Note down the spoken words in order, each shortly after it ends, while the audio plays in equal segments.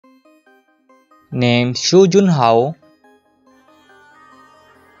Name Shu Junhao,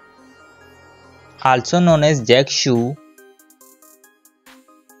 also known as Jack Shu.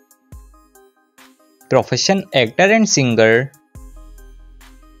 Profession actor and singer.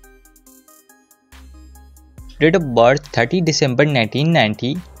 Date of birth 30 December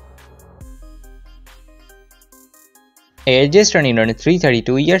 1990. Age is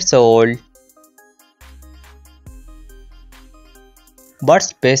 32 years old.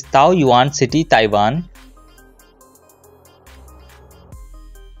 Birthplace Taoyuan City, Taiwan.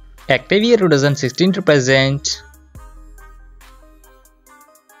 Active year 2016 to present.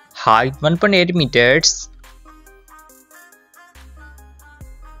 Height 1.8 meters.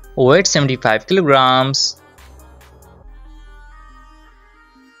 Weight 75 kilograms.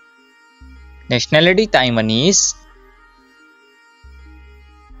 Nationality Taiwanese.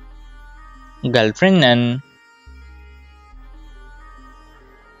 Girlfriend none.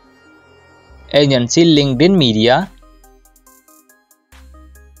 Agency LinkedIn Media.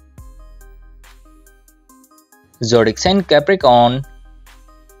 Zodiac sign Capricorn.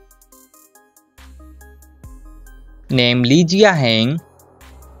 Name Li Jiaheng,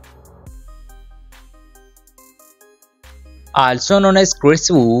 also known as Kris.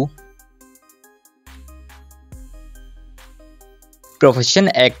 Profession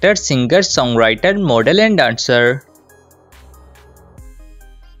actor, singer, songwriter, model and dancer.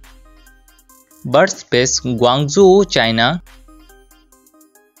 Birthplace Guangzhou, China.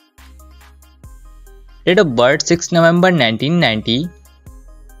 Date of birth 6 November 1990.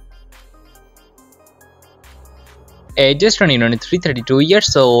 Age is 32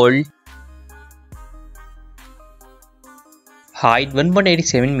 years old. Height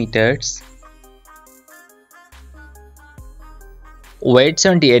 1.87 meters. Weight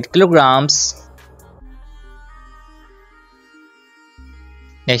 78 kilograms.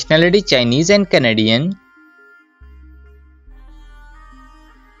 Nationality Chinese and Canadian.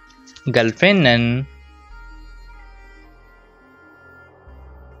 Girlfriend none.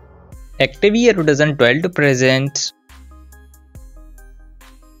 Active year 2012 to present.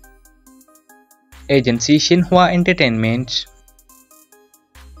 Agency Xinhua Entertainment.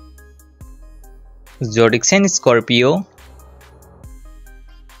 Zodiac sign Scorpio.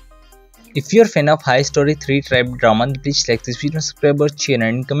 If you are a fan of HIStory3 tribe drama, please like this video, subscribe our channel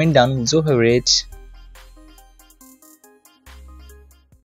and comment down with your favorites.